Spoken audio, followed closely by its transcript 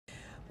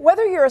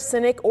Whether you're a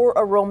cynic or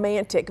a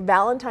romantic,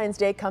 Valentine's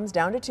Day comes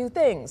down to two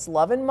things: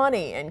 love and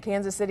money. And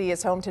Kansas City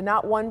is home to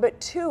not one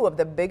but two of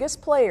the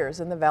biggest players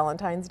in the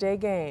Valentine's Day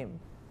game.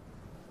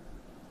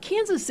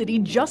 Kansas City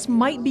just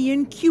might be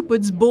in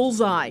Cupid's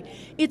bullseye.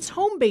 It's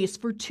home base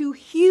for two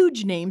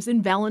huge names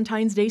in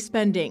Valentine's Day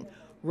spending: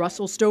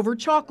 Russell Stover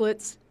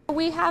chocolates.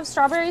 We have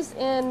strawberries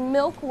in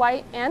milk,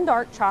 white, and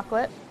dark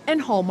chocolate. And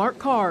Hallmark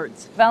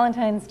Cards.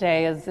 Valentine's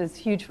Day is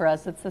huge for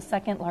us. It's the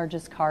second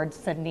largest card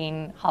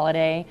sending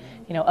holiday,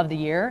 of the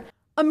year.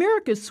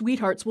 America's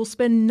sweethearts will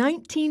spend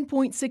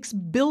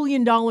 $19.6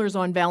 billion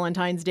on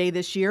Valentine's Day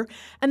this year,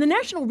 and the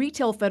National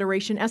Retail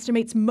Federation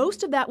estimates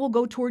most of that will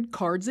go toward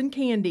cards and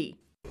candy.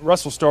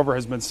 Russell Stover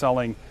has been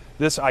selling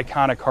this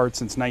iconic card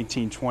since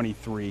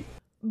 1923.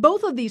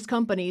 Both of these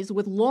companies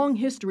with long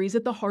histories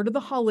at the heart of the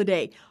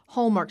holiday.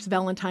 Hallmark's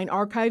Valentine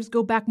archives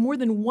go back more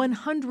than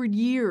 100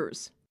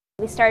 years.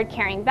 We started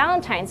carrying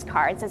Valentine's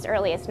cards as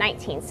early as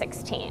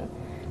 1916.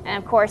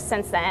 And of course,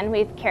 since then,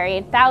 we've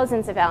carried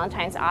thousands of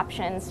Valentine's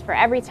options for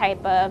every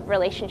type of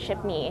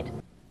relationship need.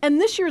 And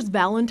this year's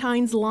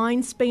Valentine's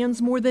line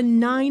spans more than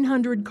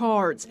 900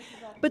 cards.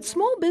 But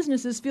small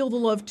businesses feel the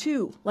love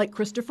too, like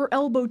Christopher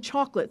Elbow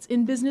Chocolates,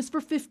 in business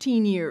for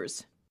 15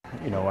 years.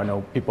 I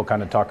know people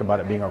kind of talk about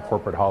it being our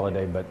corporate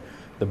holiday, but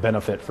the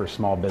benefit for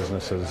small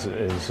businesses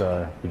is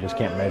you just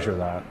can't measure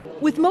that.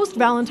 With most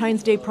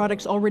Valentine's Day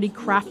products already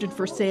crafted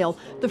for sale,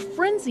 the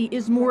frenzy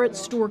is more at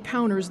store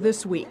counters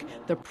this week.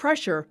 The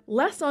pressure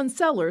less on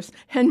sellers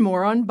and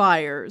more on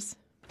buyers.